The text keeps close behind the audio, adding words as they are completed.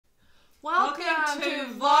Welcome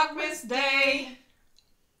to Vlogmas Day.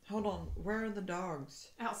 Hold on, where are the dogs?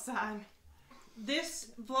 Outside.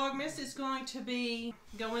 This Vlogmas is going to be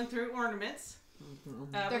going through ornaments.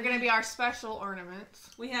 They're going to be our special ornaments.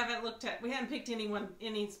 We haven't picked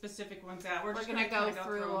any specific ones out. We're just going to go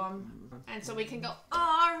through them. And so we can go,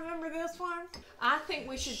 oh, I remember this one. I think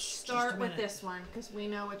we should start with this one because we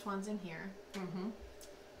know which one's in here.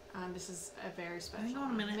 This is a very special Hang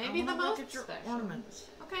on a minute. Maybe the most at your special. ornaments.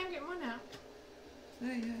 Okay, I'm getting one out.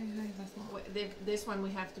 Hey, that's not... This one we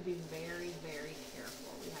have to be very, very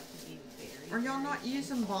careful. We have to be very... Are y'all not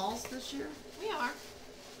using balls this year? We are.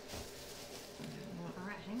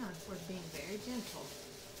 Alright, hang on. We're being very gentle.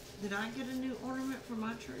 Did I get a new ornament for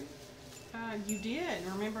my tree? You did.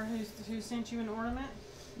 Remember who sent you an ornament?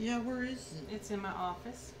 Yeah, where is it? It's in my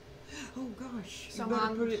office. Oh gosh. So you better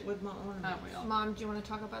Mom, put it with my ornament. Mom, do you want to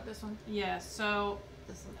talk about this one? Yes, so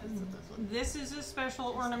This one. this is a special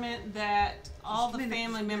ornament that all the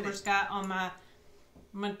family members got on my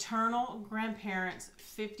maternal grandparents'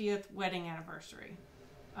 50th wedding anniversary.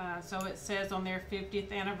 So it says on their 50th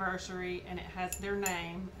anniversary, and it has their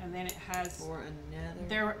name, and then it has for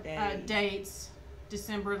another their dates,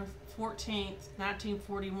 December 14th,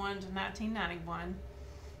 1941 to 1991.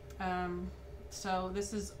 So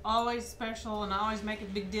this is always special, and I always make a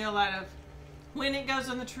big deal out of when it goes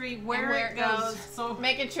on the tree, where it goes. So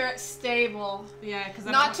making sure it's stable. Yeah, because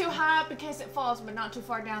not too high up in case it falls, but not too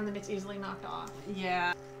far down that it's easily knocked off.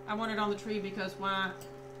 Yeah, I want it on the tree because why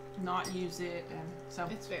not use it? And so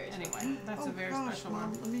it's very anyway, special. that's a very special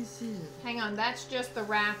Mom, one. let me see it. Hang on, that's just the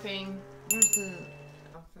wrapping. Where's the?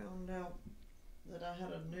 I found out that I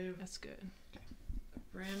had a new. That's good. A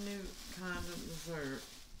brand new kind of dessert.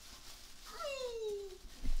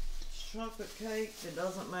 Chocolate cake that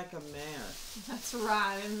doesn't make a mess. That's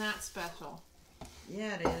right, isn't that special?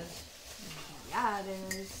 Yeah, it is. Yeah, it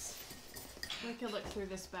is. We could look through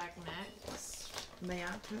this bag next. May I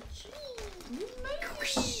touch? You may.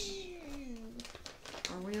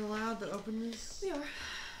 Are we allowed to open this? We are.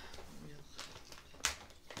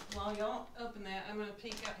 While y'all open that, I'm gonna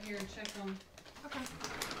peek out here and check on. Okay.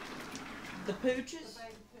 The pooches? The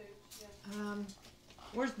baby pooch, yeah.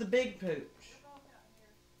 Where's the big pooch?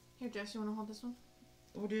 Here, Jess, you want to hold this one?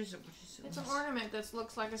 What is it? What is it? It's an ornament that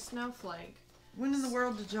looks like a snowflake. When in the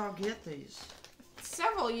world did y'all get these?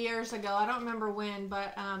 Several years ago. I don't remember when,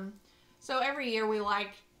 but so every year we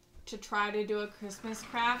like to try to do a Christmas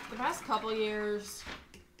craft. The past couple years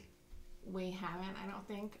we haven't, I don't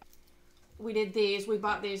think. We did these. We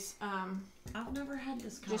bought these I've never had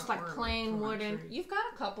this kind just of like plain wooden. You've got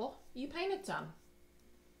a couple. You painted some.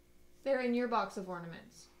 They're in your box of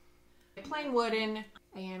ornaments. Plain wooden,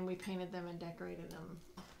 and we painted them and decorated them.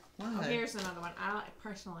 Wow. Oh, here's another one. I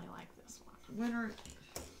personally like this one. When are...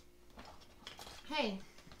 Hey,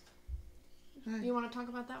 do you want to talk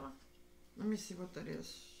about that one? Let me see what that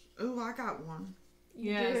is. Oh, I got one.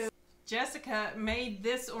 Yes. Jessica made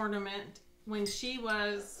this ornament when she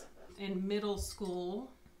was in middle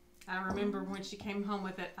school. I remember when she came home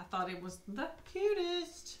with it, I thought it was the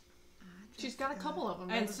cutest. She's got a couple of them.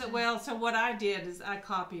 And so what I did is I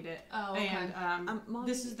copied it. Oh, okay. And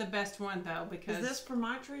this is the best one though because is this for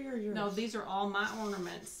my tree or yours? No, these are all my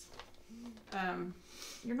ornaments.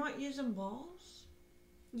 You're not using balls?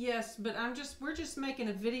 Yes, but we're just making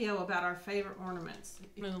a video about our favorite ornaments.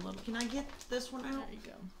 Can I get this one out? There you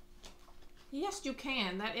go. Yes, you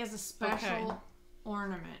can. That is a special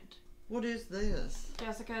ornament. What is this?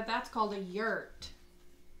 Jessica, that's called a yurt.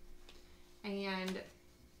 And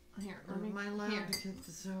here, Am I allowed to take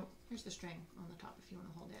this out? Here's the string on the top if you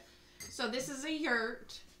want to hold it. So this is a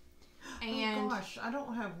yurt. And oh gosh, I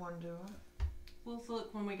don't have one, do I? We'll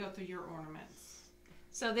look when we go through your ornaments.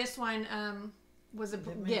 So this one was a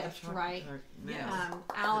gift, right? Yes.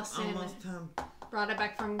 Allison brought it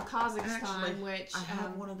back from Kazakhstan. Actually, which I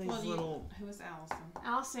have one of these little... Who is Allison?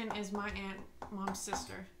 Allison is my mom's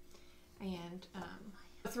sister. And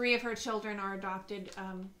 3 of her children are adopted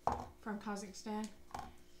from Kazakhstan.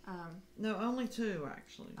 No, only 2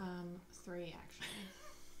 actually. 3 actually.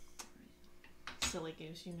 Silly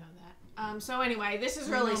goose, you know that. So anyway, this is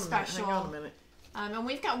really special. Hang on a minute. And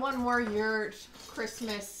we've got one more yurt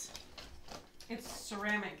Christmas. It's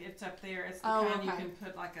ceramic. It's up there. It's the kind you can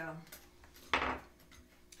put like a...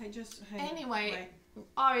 Anyway,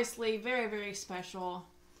 obviously very, very special.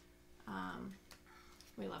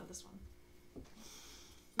 We love this one.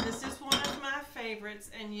 This is one of my favorites,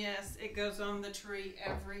 and yes, it goes on the tree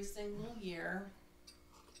every single year.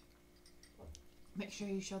 Make sure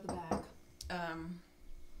you show the bag.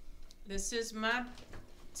 This is my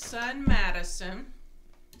son Madison.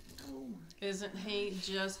 Oh. Isn't he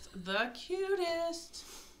just the cutest?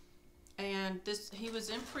 And he was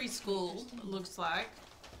in preschool, it looks like.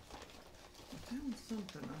 I found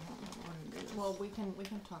something. I don't know what it is. Well, we can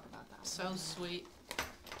talk about that. So sweet.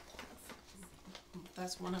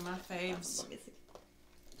 That's one of my faves. Let me see.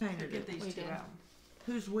 Painted Get it. these We two did. out.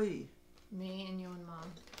 Who's we? Me and you and Mom.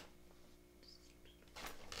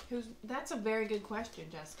 That's a very good question,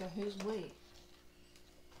 Jessica. Who's we?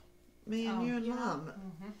 Me and you and yeah. Mom.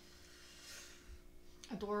 Mm-hmm.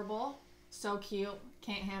 Adorable. So cute.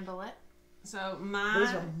 Can't handle it. So Those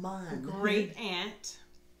my are mine. great aunt,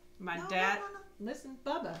 my No, dad. no, no, no. Listen,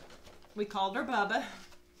 Bubba. We called her Bubba.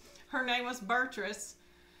 Her name was Bertress,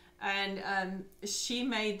 and she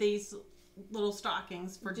made these little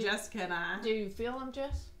stockings for Jessica and I. Do you feel them,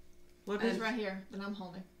 Jess? What It's is right here that I'm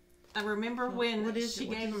holding. I remember when what is she it?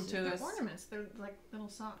 What gave is them it? to They're us. ornaments. They're like little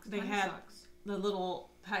socks. They tiny had socks. the little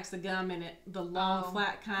packs of gum in it, the long, Oh.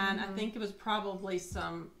 flat kind. I Mhm. think it was probably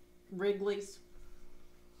some Wrigley's,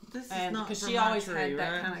 This is and not because from she my always tree, had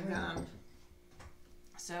that right? kind of gum.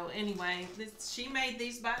 So anyway, she made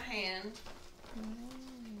these by hand.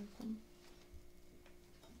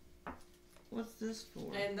 What's this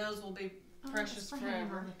for? And those will be precious it's for hanging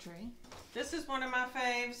forever. on the tree. This is one of my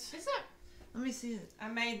faves. Is it? Let me see it. I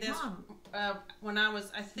made this Mom. when I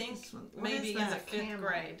was, I think, This one. What maybe is in the that? 5th Camel.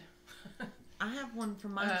 grade. I have one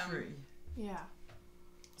from my tree. Yeah.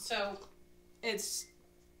 So it's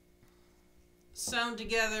sewn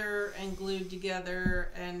together and glued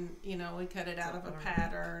together, and you know, we cut it out of a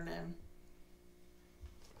pattern, and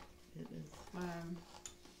It is.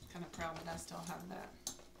 kind of proud that I still have that.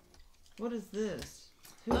 What is this?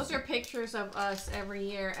 Those are pictures of us every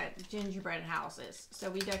year at gingerbread houses.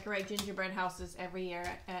 So we decorate gingerbread houses every year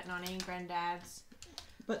at Nani and Granddad's.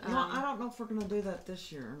 But no, I don't know if we're gonna do that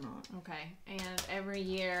this year or not. Okay. And every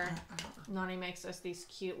year, Nani makes us these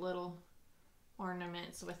cute little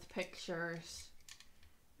ornaments with pictures.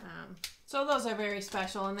 So those are very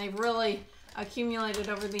special, and they've really accumulated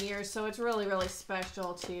over the years. So it's really, really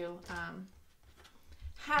special to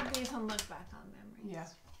have these and look back on memories. Yeah.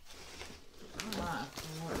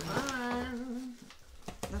 Fun.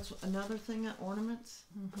 That's another thing at ornaments.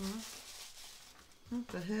 What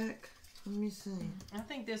the heck? Let me see. I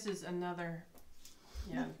think this is another,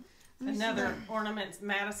 Let me see another that. ornament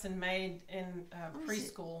Madison made in me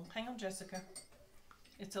see. preschool. Hang on, Jessica.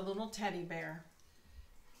 It's a little teddy bear,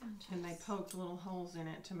 and they poked little holes in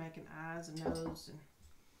it to make an eyes, a nose, and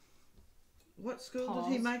What school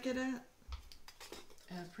did he Paws. make it at?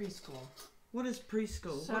 Preschool. What is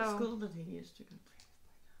preschool? So- What school did he used to go to?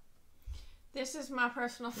 This is my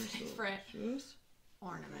personal favorite Shoes?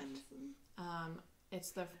 ornament.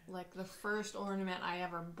 It's the first ornament I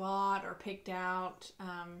ever bought or picked out.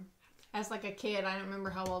 As like a kid, I don't remember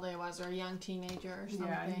how old I was, or a young teenager or something.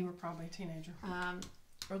 Yeah, you were probably a teenager.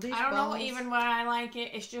 Are these I don't know balls? even why I like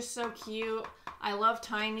it. It's just so cute. I love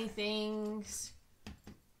tiny things.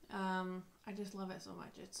 I just love it so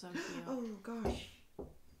much. It's so cute. Oh gosh,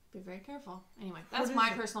 Be very careful. Anyway, that's is my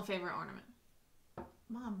it? personal favorite ornament.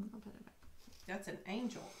 Mom, I'll put it back. That's an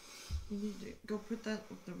angel. you need to go put that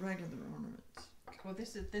with the regular ornaments. Well,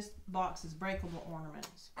 this box is breakable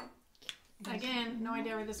ornaments. Again, no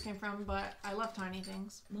idea where this came from, but I love tiny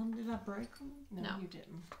things. Mom, did I break them? No, No. you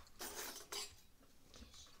didn't.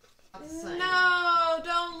 No,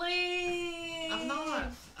 don't leave. I'm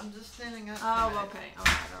not. I'm just standing up. Oh, for it. okay. All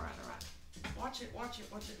right. Watch it. Watch it.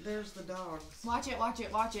 Watch it. There's the dogs. Watch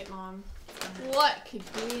it, Mom. What could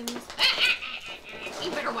be in this?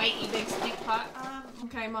 You better wait, you big stink pot.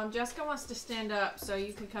 Okay, Mom, Jessica wants to stand up, so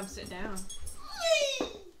you can come sit down.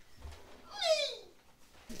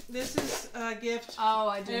 This is a gift Oh,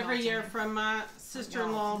 I do. every not year see. from my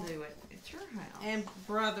sister-in-law Y'all do it. It's your house. and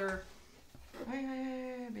brother.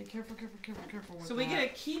 Hey, be careful, careful with So we get a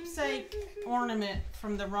keepsake ornament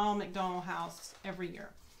from the Ronald McDonald House every year.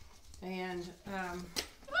 And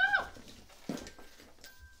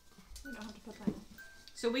You don't have to put that in.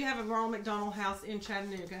 so we have a Ronald McDonald House in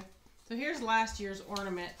Chattanooga. So here's last year's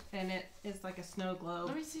ornament, and it's like a snow globe.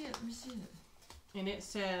 Let me see it. And it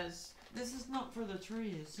says, This is not for the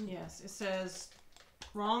trees. yes, it says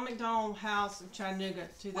Ronald McDonald House of Chattanooga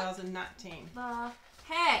 2019. The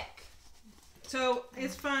heck? So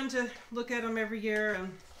it's fun to look at them every year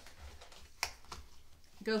and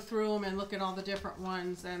go through them and look at all the different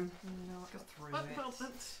ones. And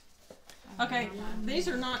okay, these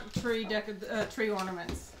are not tree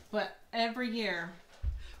ornaments, but every year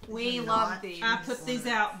We They're love not. these. I put these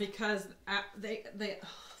out because they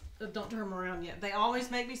don't turn them around yet. They always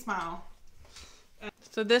make me smile.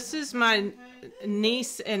 So this is my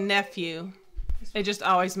niece and nephew. It just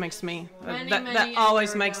always makes me. Many that years always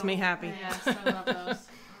ago. makes me happy. Yes, I love those.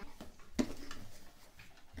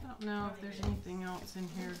 I don't don't know if there's anything else in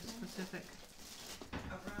here specific.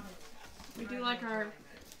 We do like our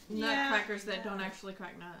nutcrackers that don't actually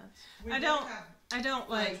crack nuts. I don't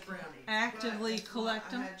like actively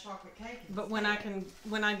collect them, but when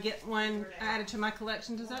I get one added to my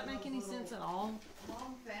collection, does that make any sense at all?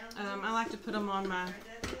 I like to put them on my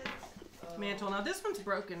mantle. Now this one's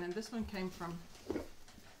broken, and this one came from.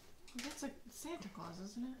 That's a Santa Claus,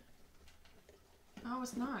 isn't it? Oh,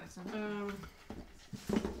 it's not. It's not.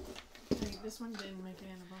 This one didn't make it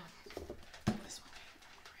in the box. This one came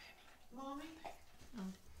from Granny. Mommy.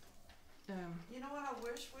 You know what I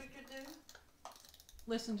wish we could do?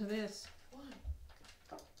 Listen to this. What?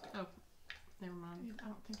 Oh, never mind. I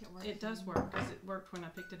don't think it works. It does work because it worked when I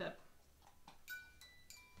picked it up.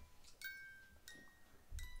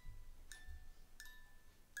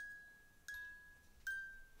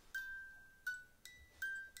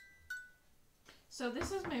 So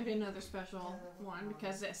this is maybe another special one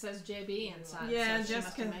because it says JB inside. Yeah, so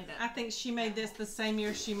Jessica. made it. I think she made this the same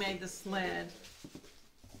year she made the sled.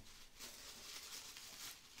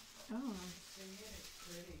 Oh,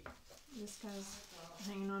 this guy's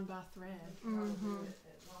hanging on by a thread. Mm-hmm.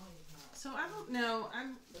 So I don't know. I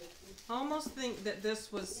almost think that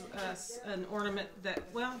this was an ornament that,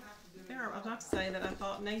 well, I was about to say that I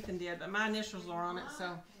thought Nathan did, but my initials are on it.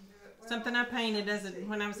 So something I painted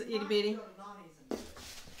when I was itty bitty.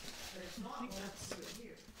 I think that's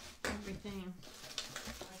everything.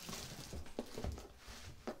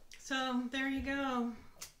 So there you go.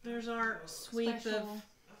 There's our sweep of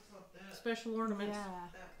special ornaments.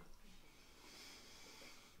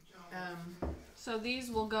 Yeah. So these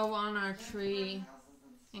will go on our tree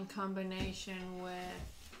in combination with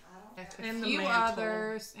a few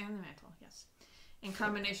others, and the mantle. Yes, in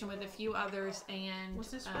combination with a few others, and was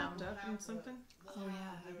this wrapped up in something? Oh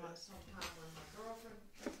yeah, it was.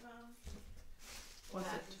 Was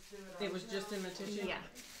it? It was just in the tissue. Yeah.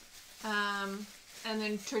 And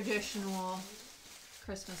then traditional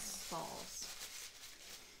Christmas balls.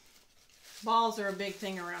 Balls are a big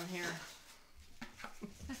thing around here.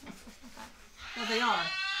 Well, they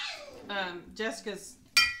are. Jessica's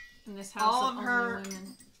In this house, all of of her only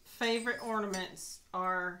women. favorite ornaments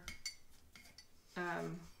are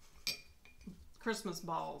Christmas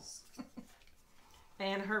balls.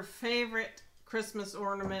 And her favorite Christmas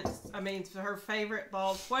ornaments, her favorite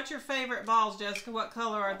balls. What's your favorite balls, Jessica? What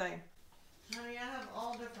color are they? Honey, I have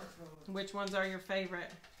all different colors. Which ones are your favorite?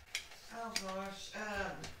 Oh gosh.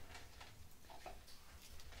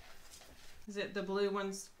 Is it the blue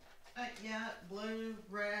ones? Yeah, blue,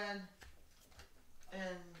 red, and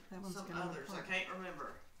That one's some gonna others. work. I can't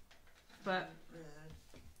remember. But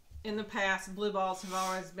Red. in the past, blue balls have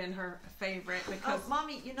always been her favorite because Oh,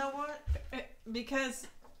 Mommy, you know what? because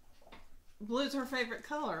blue's her favorite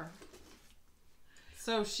color.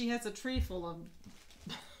 So she has a tree full of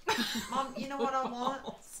Mom, you know what I want?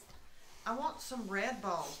 balls. I want some red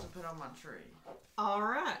balls to put on my tree. All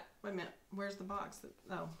right. Wait a minute. Where's the box?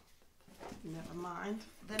 Oh, never mind.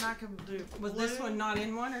 Then I can do Was blue, this one not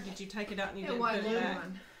in one, or did you take it out and you It didn't was put blue it back?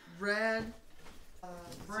 one. red, So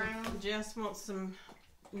brown. Jess wants some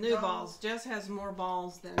new balls. Jess has more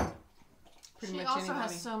balls than pretty She much also anybody.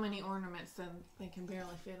 has so many ornaments that they can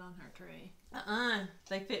barely fit on her tree.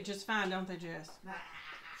 They fit just fine, don't they, Jess?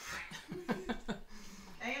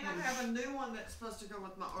 And I have a new one that's supposed to go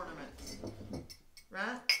with my ornaments.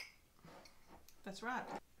 Right? That's right.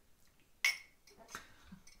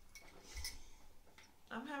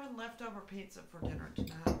 I'm having leftover pizza for dinner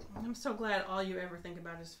tonight. I'm so glad all you ever think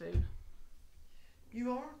about is food.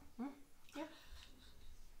 You are? Yeah.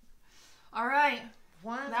 All right.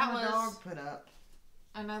 Why is That my was- dog put up?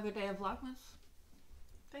 Another day of Vlogmas.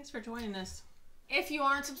 Thanks for joining us. If you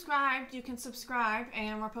aren't subscribed, you can subscribe,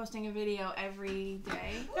 and we're posting a video every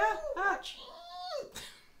day.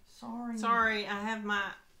 Sorry. Sorry, I have my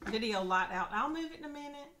video light out. I'll move it in a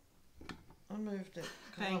minute. I moved it.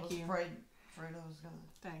 'Cause I Thank was you. afraid I was gonna.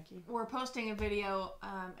 Thank you. We're posting a video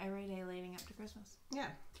every day leading up to Christmas. Yeah.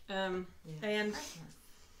 Yeah. And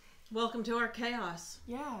welcome to our chaos.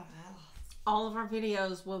 Yeah. All of our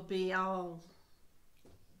videos will be all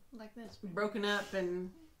Like this. broken up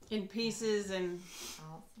and in pieces and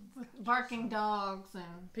With barking dogs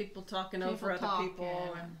and people talking people over other talking.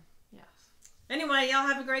 people. And Yes. anyway, y'all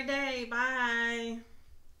have a great day. Bye.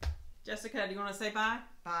 Jessica, do you want to say bye?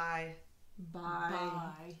 Bye. Bye.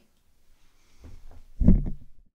 Bye.